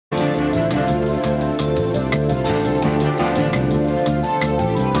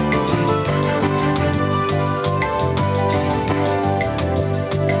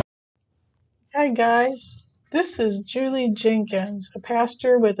guys, this is Julie Jenkins, a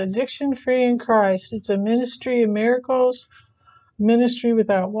pastor with Addiction Free in Christ. It's a ministry of miracles, ministry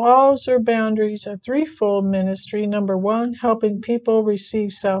without walls or boundaries, a threefold ministry. Number one, helping people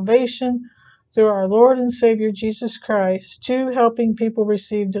receive salvation through our Lord and Savior Jesus Christ. Two, helping people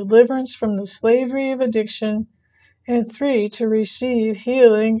receive deliverance from the slavery of addiction. And three, to receive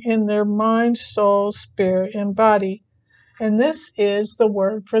healing in their mind, soul, spirit, and body. And this is the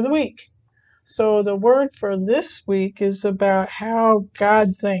word for the week. So the word for this week is about how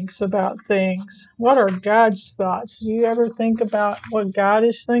God thinks about things. What are God's thoughts? Do you ever think about what God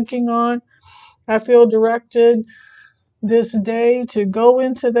is thinking on? I feel directed this day to go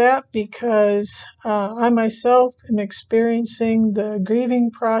into that because I myself am experiencing the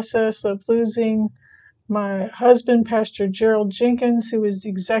grieving process of losing my husband, Pastor Gerald Jenkins, who is the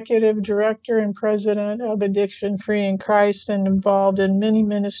executive director and president of Addiction Free in Christ and involved in many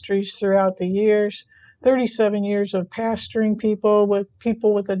ministries throughout the years, 37 years of pastoring people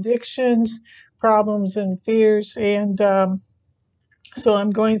with addictions, problems, and fears. And so I'm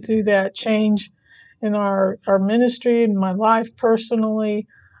going through that change in our ministry and my life personally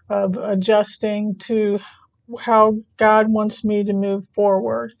of adjusting to how God wants me to move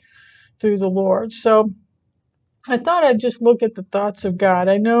forward through the Lord. So I thought I'd just look at the thoughts of God.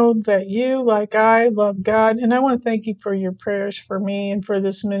 I know that you, like I, love God, and I want to thank you for your prayers for me and for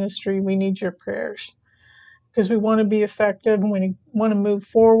this ministry. We need your prayers because we want to be effective and we want to move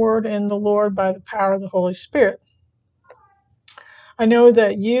forward in the Lord by the power of the Holy Spirit. I know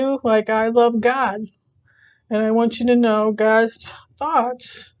that you, like I, love God, and I want you to know God's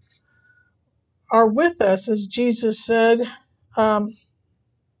thoughts are with us, as Jesus said.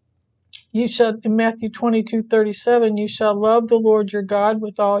 You shall, in Matthew 22:37, you shall love the Lord your God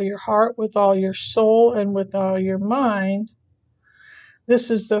with all your heart, with all your soul, and with all your mind. This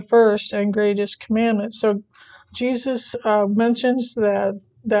is the first and greatest commandment. So Jesus mentions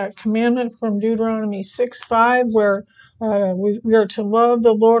that commandment from Deuteronomy 6:5, where we are to love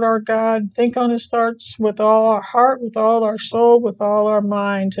the Lord our God, think on his thoughts with all our heart, with all our soul, with all our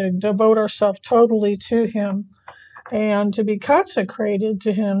mind, to devote ourselves totally to him. And to be consecrated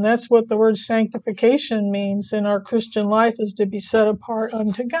to him. That's what the word sanctification means in our Christian life, is to be set apart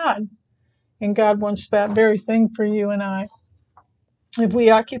unto God. And God wants that very thing for you and I. If we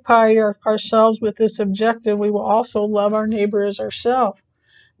occupy ourselves with this objective, we will also love our neighbor as ourselves.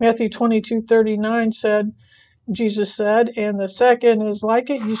 Matthew 22:39 said, Jesus said, and the second is like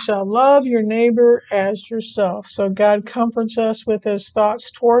it, you shall love your neighbor as yourself. So God comforts us with his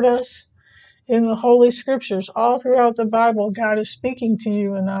thoughts toward us. In the Holy Scriptures, all throughout the Bible, God is speaking to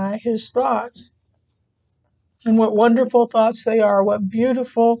you and I, his thoughts. And what wonderful thoughts they are, what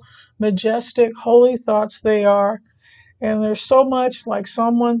beautiful, majestic, holy thoughts they are. And there's so much, like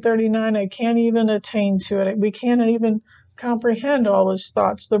Psalm 139, I can't even attain to it. We can't even comprehend all his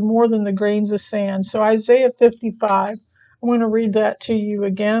thoughts. They're more than the grains of sand. So Isaiah 55, I want to read that to you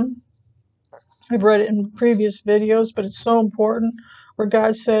again. I've read it in previous videos, but it's so important, where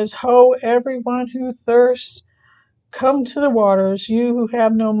God says, Ho, everyone who thirsts, come to the waters. You who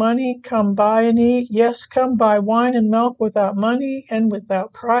have no money, come buy and eat. Yes, come buy wine and milk without money and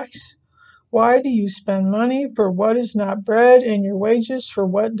without price. Why do you spend money for what is not bread, and your wages for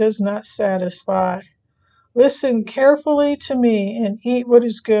what does not satisfy? Listen carefully to me and eat what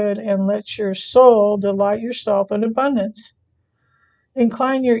is good, and let your soul delight yourself in abundance.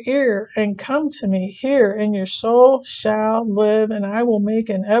 Incline your ear and come to me. Hear, and your soul shall live, and I will make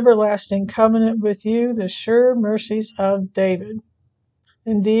an everlasting covenant with you, the sure mercies of David.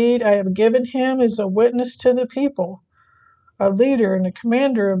 Indeed, I have given him as a witness to the people, a leader and a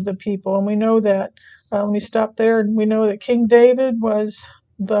commander of the people. And we know that, let me stop there, and we know that King David was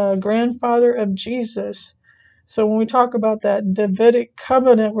the grandfather of Jesus. So when we talk about that Davidic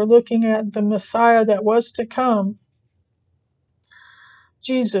covenant, we're looking at the Messiah that was to come,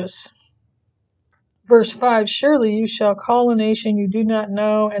 Jesus. Verse 5, surely you shall call a nation you do not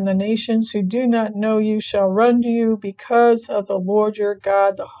know, and the nations who do not know you shall run to you because of the Lord your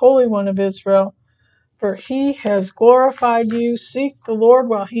God, the Holy One of Israel. For he has glorified you. Seek the Lord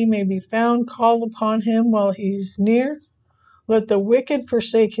while he may be found. Call upon him while he's near. Let the wicked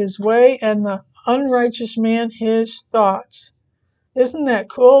forsake his way, and the unrighteous man his thoughts. Isn't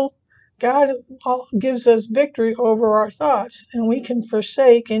that cool? God gives us victory over our thoughts, and we can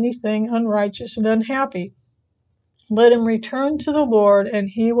forsake anything unrighteous and unhappy. Let him return to the Lord, and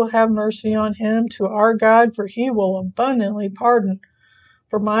he will have mercy on him, to our God, for he will abundantly pardon.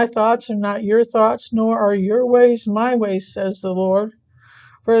 For my thoughts are not your thoughts, nor are your ways my ways, says the Lord.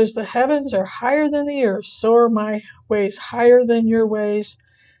 For as the heavens are higher than the earth, so are my ways higher than your ways,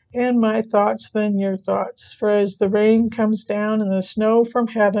 and my thoughts than your thoughts. For as the rain comes down and the snow from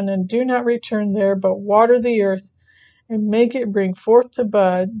heaven, and do not return there, but water the earth, and make it bring forth the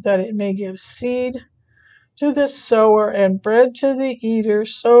bud, that it may give seed to the sower and bread to the eater,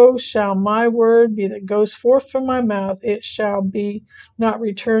 so shall my word be that goes forth from my mouth. It shall be not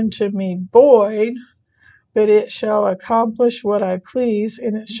return to me void, but it shall accomplish what I please,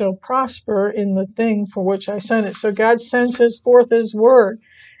 and it shall prosper in the thing for which I sent it. So God sends forth his word,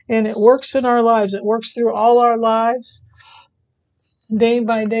 and it works in our lives. It works through all our lives. Day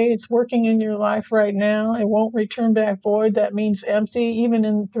by day, it's working in your life right now. It won't return back void. That means empty,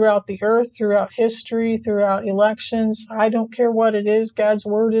 even throughout the earth, throughout history, throughout elections. I don't care what it is. God's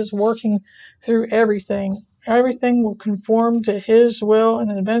word is working through everything. Everything will conform to his will,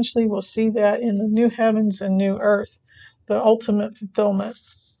 and eventually we'll see that in the new heavens and new earth, the ultimate fulfillment.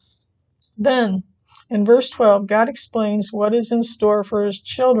 Then, in verse 12, God explains what is in store for his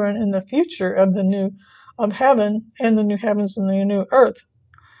children in the future of heaven and the new heavens and the new earth.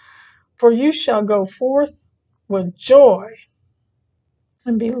 For you shall go forth with joy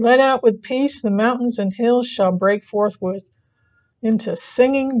and be led out with peace. The mountains and hills shall break forth into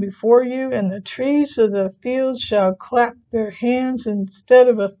singing before you, and the trees of the field shall clap their hands. Instead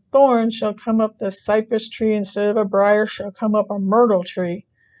of a thorn shall come up the cypress tree, instead of a briar shall come up a myrtle tree.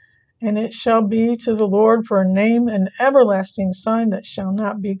 And it shall be to the Lord for a name, an everlasting sign that shall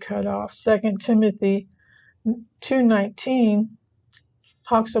not be cut off. 2 Timothy 2:19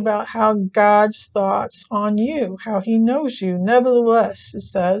 talks about how God's thoughts on you, how he knows you. Nevertheless, it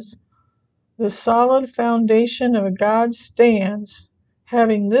says, the solid foundation of God stands,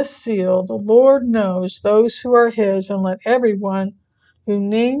 having this seal, the Lord knows those who are his, and let everyone who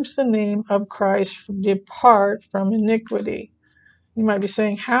names the name of Christ depart from iniquity. You might be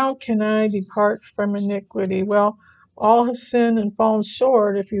saying, how can I depart from iniquity? Well, all have sinned and fallen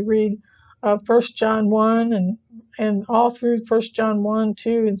short. If you read 1 John 1 and all through 1 John 1,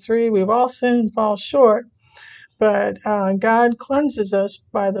 2, and 3, we've all sinned and fall short. But God cleanses us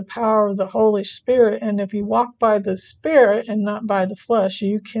by the power of the Holy Spirit. And if you walk by the Spirit and not by the flesh,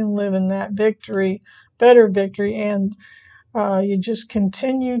 you can live in that victory, better victory. And you just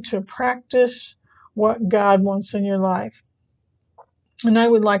continue to practice what God wants in your life. And I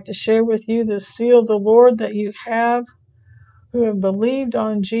would like to share with you the seal of the Lord that you have who have believed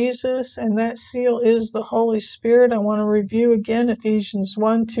on Jesus, and that seal is the Holy Spirit. I want to review again Ephesians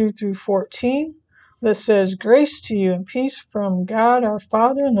 1, 2 through 14. That says, grace to you and peace from God our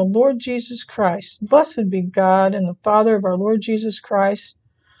Father and the Lord Jesus Christ. Blessed be God and the Father of our Lord Jesus Christ,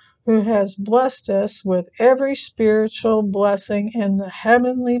 who has blessed us with every spiritual blessing in the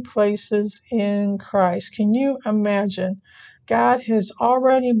heavenly places in Christ. Can you imagine? God has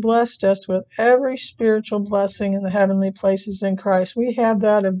already blessed us with every spiritual blessing in the heavenly places in Christ. We have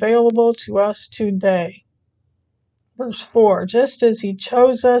that available to us today. Verse 4, just as he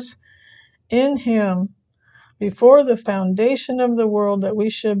chose us in him before the foundation of the world, that we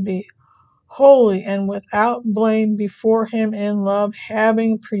should be holy and without blame before him in love,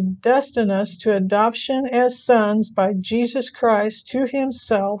 having predestined us to adoption as sons by Jesus Christ to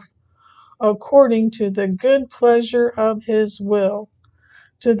himself, according to the good pleasure of his will,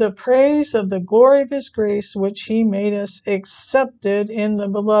 to the praise of the glory of his grace, which he made us accepted in the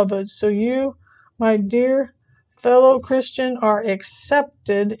beloved. So you, my dear fellow Christian, are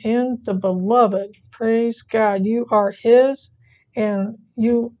accepted in the beloved. Praise God. You are his, and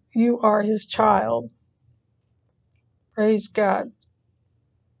you are his child. Praise God.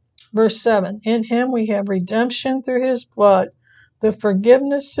 Verse 7, in him we have redemption through his blood, the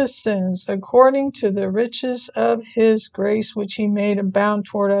forgiveness of sins, according to the riches of his grace, which he made abound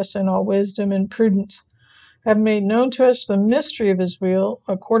toward us in all wisdom and prudence, have made known to us the mystery of his will,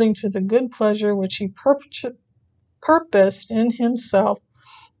 according to the good pleasure which he purposed in himself,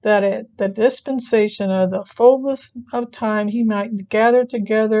 that at the dispensation of the fullness of time he might gather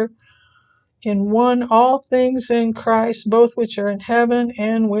together in one all things in Christ, both which are in heaven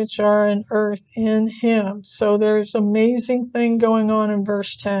and which are in earth in him. So there's an amazing thing going on in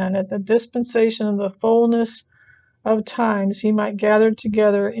verse 10. At the dispensation of the fullness of times, he might gather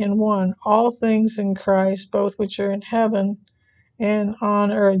together in one all things in Christ, both which are in heaven and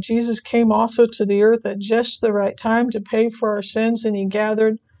on earth. Jesus came also to the earth at just the right time to pay for our sins, and he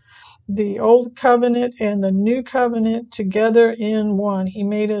gathered the old covenant and the new covenant together in one. He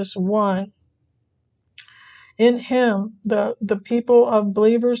made us one. In him, the people of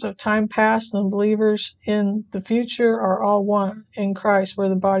believers of time past and believers in the future are all one. In Christ, we're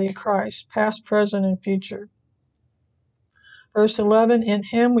the body of Christ, past, present, and future. Verse 11, in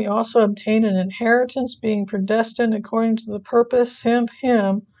him we also obtain an inheritance, being predestined according to the purpose of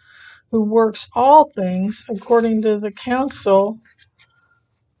him who works all things according to the counsel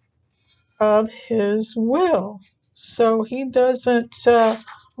of his will. So he doesn't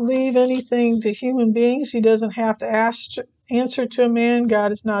leave anything to human beings. He doesn't have to answer to a man.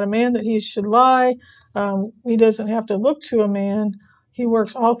 God is not a man that he should lie. He doesn't have to look to a man. He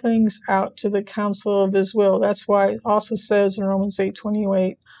works all things out to the counsel of his will. That's why it also says in Romans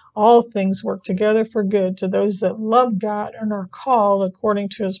 8:28, all things work together for good to those that love God and are called according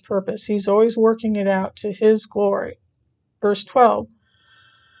to his purpose. He's always working it out to his glory. Verse 12,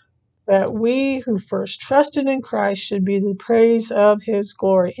 that we who first trusted in Christ should be the praise of his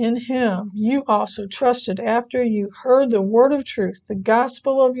glory. In him you also trusted after you heard the word of truth, the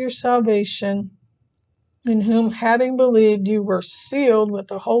gospel of your salvation, in whom having believed you were sealed with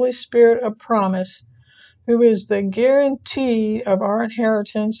the Holy Spirit of promise, who is the guarantee of our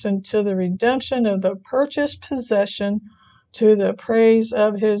inheritance until the redemption of the purchased possession to the praise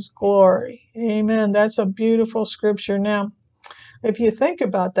of his glory. Amen. That's a beautiful scripture. Now, if you think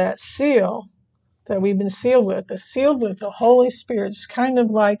about that seal that we've been sealed with the Holy Spirit, it's kind of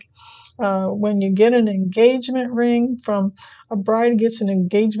like when you get an engagement ring from a bride gets an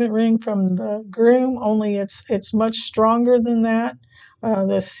engagement ring from the groom, only it's much stronger than that.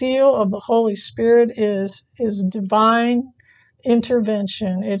 The seal of the Holy Spirit is divine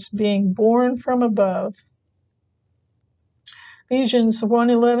intervention. It's being born from above. Ephesians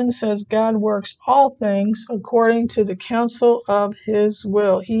 1:11 says God works all things according to the counsel of his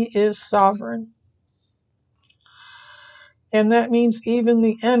will. He is sovereign. And that means even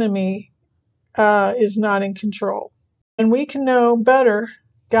the enemy is not in control. And we can know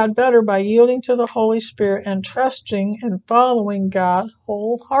God better by yielding to the Holy Spirit and trusting and following God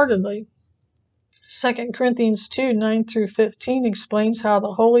wholeheartedly. 2 Corinthians 2:9-15 explains how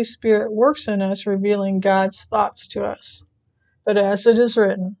the Holy Spirit works in us, revealing God's thoughts to us. But as it is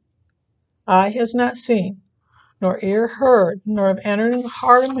written, eye has not seen, nor ear heard, nor have entered in the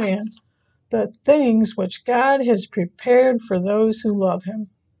heart of man, the things which God has prepared for those who love him.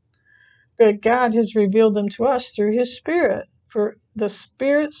 But God has revealed them to us through his Spirit. For the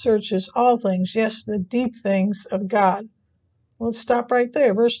Spirit searches all things, yes, the deep things of God. Let's stop right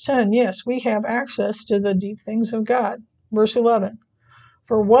there. Verse 10, yes, we have access to the deep things of God. Verse 11,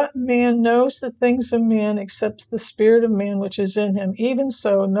 for what man knows the things of man except the spirit of man which is in him? Even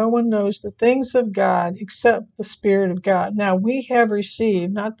so, no one knows the things of God except the Spirit of God. Now we have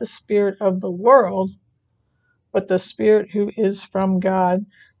received not the spirit of the world, but the Spirit who is from God,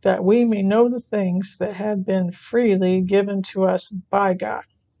 that we may know the things that have been freely given to us by God.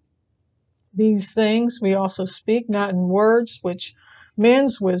 These things we also speak, not in words which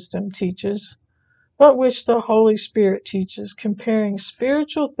man's wisdom teaches, but which the Holy Spirit teaches, comparing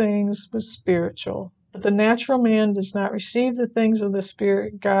spiritual things with spiritual. But the natural man does not receive the things of the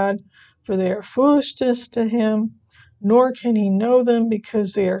Spirit of God, for they are foolishness to him, nor can he know them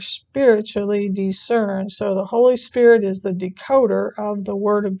because they are spiritually discerned. So the Holy Spirit is the decoder of the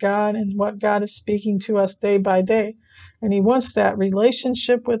Word of God and what God is speaking to us day by day. And he wants that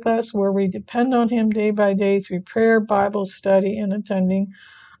relationship with us where we depend on him day by day through prayer, Bible study, and attending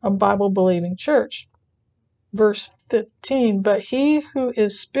a Bible-believing church. Verse 15, but he who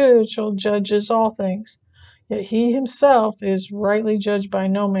is spiritual judges all things, yet he himself is rightly judged by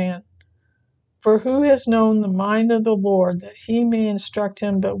no man. For who has known the mind of the Lord, that he may instruct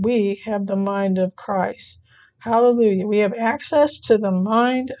him? But we have the mind of Christ. Hallelujah. We have access to the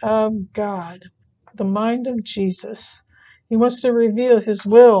mind of God, the mind of Jesus. He wants to reveal his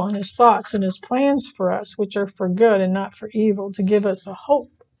will and his thoughts and his plans for us, which are for good and not for evil, to give us a hope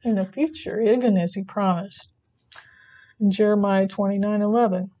and a future, even as he promised. In Jeremiah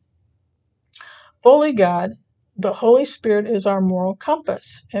 29:11. Fully God, the Holy Spirit is our moral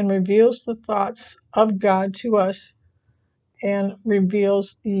compass and reveals the thoughts of God to us and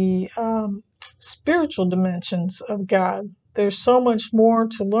reveals the spiritual dimensions of God. There's so much more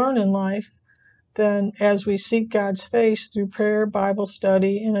to learn in life than as we seek God's face through prayer, Bible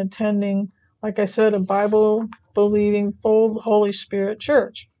study, and attending, like I said, a Bible-believing, full Holy Spirit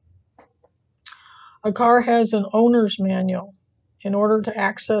church. A car has an owner's manual. In order to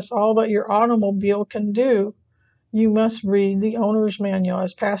access all that your automobile can do, you must read the owner's manual,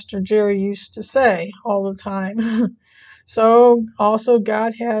 as Pastor Jerry used to say all the time. So also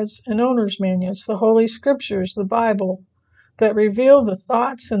God has an owner's manual. It's the Holy Scriptures, the Bible, that reveal the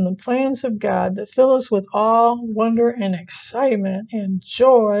thoughts and the plans of God, that fill us with awe, wonder, and excitement and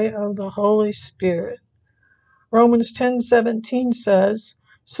joy of the Holy Spirit. Romans 10:17 says,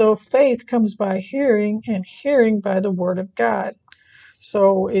 so faith comes by hearing, and hearing by the Word of God.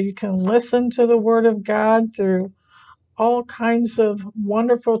 So you can listen to the Word of God through all kinds of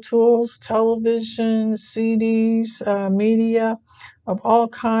wonderful tools, television, CDs, media of all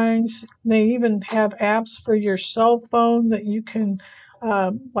kinds. They even have apps for your cell phone that you can,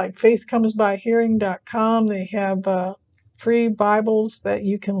 like faithcomesbyhearing.com. They have free Bibles that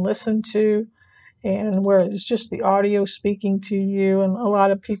you can listen to, and where it's just the audio speaking to you. And a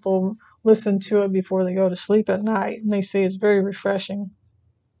lot of people listen to it before they go to sleep at night, and they say it's very refreshing.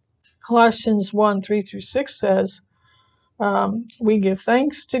 Colossians 1:3-6 says, we give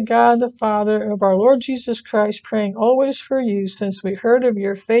thanks to God the Father of our Lord Jesus Christ, praying always for you, since we heard of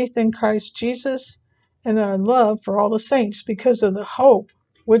your faith in Christ Jesus and our love for all the saints, because of the hope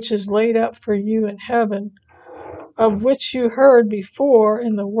which is laid up for you in heaven, of which you heard before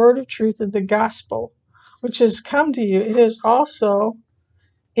in the word of truth of the gospel, which has come to you. It is also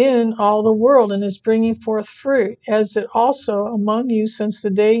in all the world, and is bringing forth fruit, as it also among you since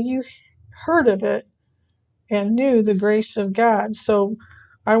the day you heard of it and knew the grace of God. So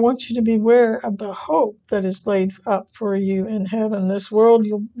I want you to beware of the hope that is laid up for you in heaven. This world,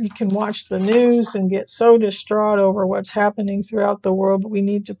 you can watch the news and get so distraught over what's happening throughout the world, but we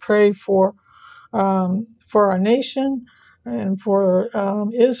need to pray for our nation and for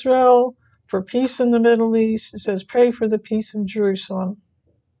Israel, for peace in the Middle East. It says, pray for the peace of Jerusalem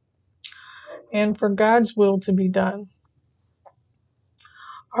and for God's will to be done.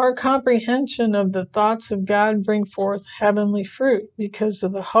 Our comprehension of the thoughts of God bring forth heavenly fruit because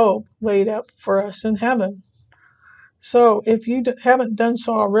of the hope laid up for us in heaven. So if you haven't done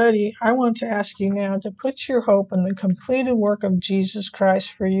so already, I want to ask you now to put your hope in the completed work of Jesus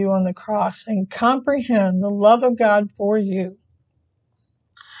Christ for you on the cross and comprehend the love of God for you,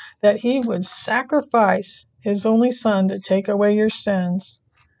 that he would sacrifice his only son to take away your sins.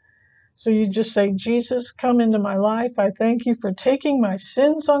 So you just say, Jesus, come into my life. I thank you for taking my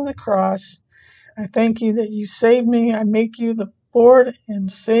sins on the cross. I thank you that you saved me. I make you the Lord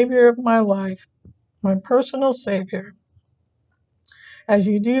and Savior of my life, my personal Savior. As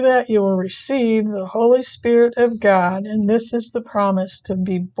you do that, you will receive the Holy Spirit of God, and this is the promise to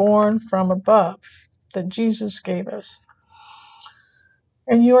be born from above that Jesus gave us.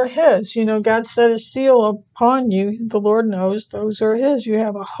 And you are his. You know, God set a seal upon you. The Lord knows those are his. You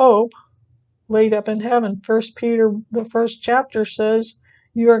have a hope laid up in heaven. 1 Peter, the first chapter, says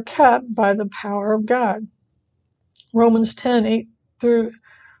you are kept by the power of God. Romans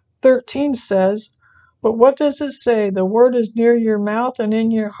 10:8-13 says, but what does it say? The word is near your mouth and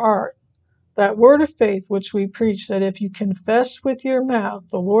in your heart. That word of faith which we preach, that if you confess with your mouth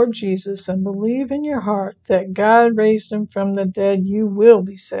the Lord Jesus and believe in your heart that God raised him from the dead, you will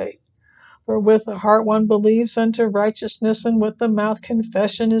be saved. For with the heart one believes unto righteousness, and with the mouth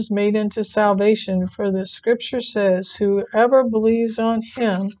confession is made unto salvation. For the scripture says, whoever believes on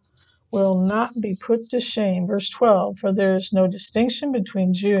him will not be put to shame. Verse 12, for there is no distinction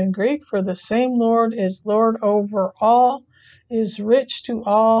between Jew and Greek, for the same Lord is Lord over all, is rich to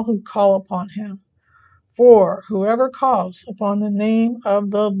all who call upon him. For whoever calls upon the name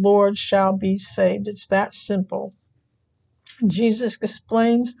of the Lord shall be saved. It's that simple. Jesus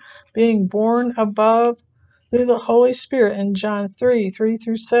explains being born above through the Holy Spirit in John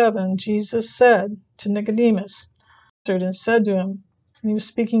 3:3-7. Jesus said to Nicodemus, and said to him, and he was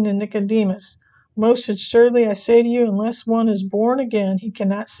speaking to Nicodemus, most assuredly I say to you, unless one is born again, he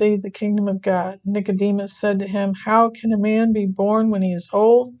cannot see the kingdom of God. Nicodemus said to him, how can a man be born when he is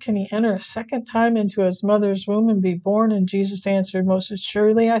old? Can he enter a second time into his mother's womb and be born? And Jesus answered, most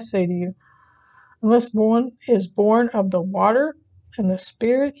assuredly I say to you, unless one is born of the water and the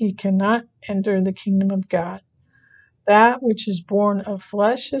Spirit, he cannot enter the kingdom of God. That which is born of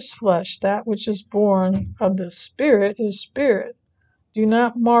flesh is flesh. That which is born of the Spirit is spirit. Do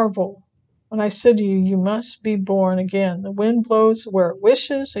not marvel when I said to you, you must be born again. The wind blows where it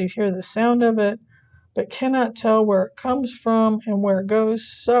wishes, so you hear the sound of it, but cannot tell where it comes from and where it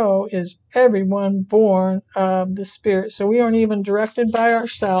goes. So is everyone born of the Spirit. So we aren't even directed by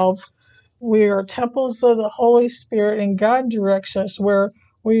ourselves. We are temples of the Holy Spirit, and God directs us where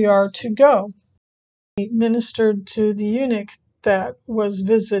we are to go. He ministered to the eunuch that was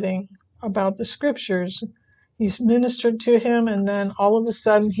visiting about the scriptures. He ministered to him, and then all of a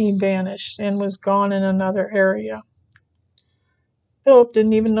sudden he vanished and was gone in another area. Philip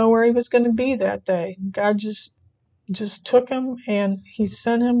didn't even know where he was going to be that day. God just took him, and he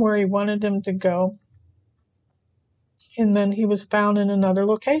sent him where he wanted him to go. And then he was found in another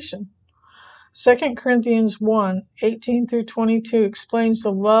location. 2 Corinthians 1:18-22 explains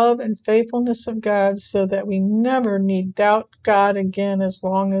the love and faithfulness of God so that we never need doubt God again as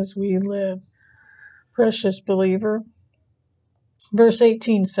long as we live. Precious believer. Verse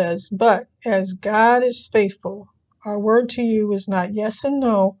 18 says, but as God is faithful, Our word to you is not yes and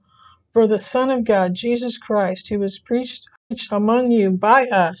no, for the Son of God, Jesus Christ, who was preached among you by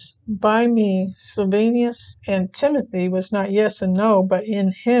us, by me, Silvanus, and Timothy, was not yes and no, but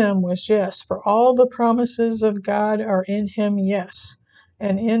in him was yes. For all the promises of God are in him yes,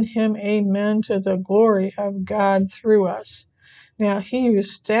 and in him amen, to the glory of God through us. Now he who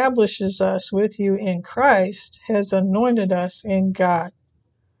establishes us with you in Christ has anointed us in God,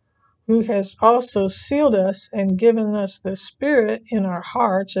 who has also sealed us and given us the Spirit in our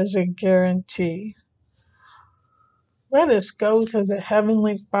hearts as a guarantee. Let us go to the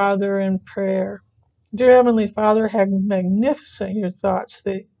Heavenly Father in prayer. Dear Heavenly Father, how magnificent your thoughts,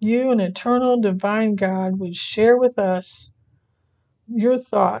 that you, an eternal divine God, would share with us your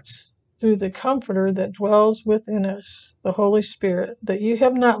thoughts through the Comforter that dwells within us, the Holy Spirit, that you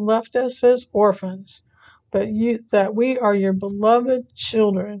have not left us as orphans, but that we are your beloved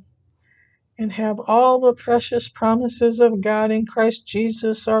children, and have all the precious promises of God in Christ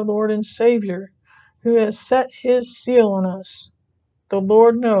Jesus our Lord and Savior, who has set his seal on us. The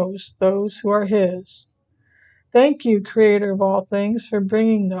Lord knows those who are his. Thank you, Creator of all things, for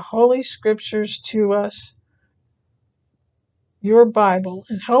bringing the Holy Scriptures to us, your Bible,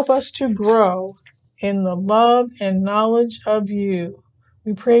 and help us to grow in the love and knowledge of you.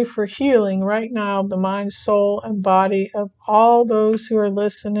 We pray for healing right now of the mind, soul, and body of all those who are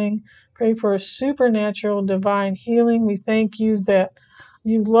listening. Pray for a supernatural divine healing. We thank you that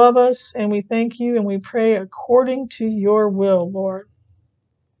you love us, and we thank you, and we pray according to your will, Lord.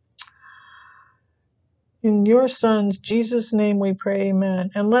 In your Son's Jesus' name we pray, amen.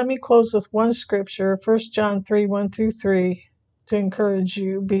 And let me close with one scripture, 1 John 3, 1-3, to encourage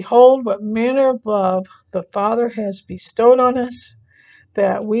you. Behold, what manner of love the Father has bestowed on us,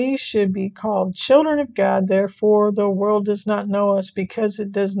 that we should be called children of God. Therefore, the world does not know us, because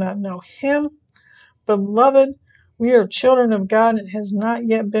it does not know him. Beloved, we are children of God. It has not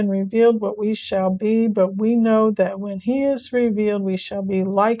yet been revealed what we shall be, but we know that when he is revealed, we shall be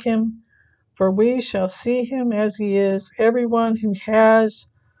like him, for we shall see him as he is. Everyone who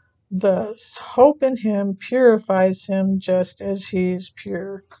has the hope in him purifies him just as he is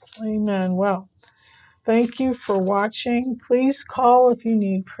pure. Amen. Well, thank you for watching. Please call if you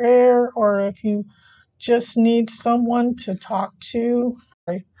need prayer or if you just need someone to talk to.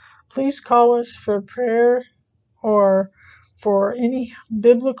 Please call us for prayer or for any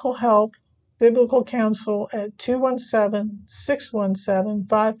biblical help, biblical counsel at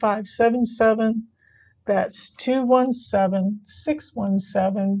 217-617-5577. That's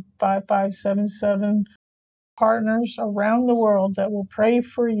 217-617-5577. Partners around the world that will pray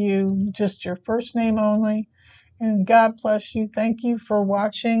for you, just your first name only. And God bless you. Thank you for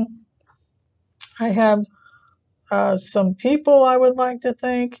watching. I have some people I would like to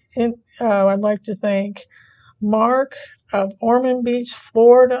thank. I'd like to thank Mark of Ormond Beach,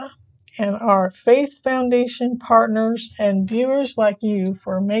 Florida, and our Faith Foundation partners and viewers like you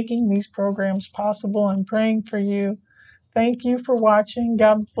for making these programs possible and praying for you. Thank you for watching.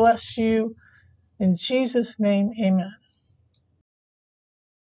 God bless you. In Jesus' name, amen.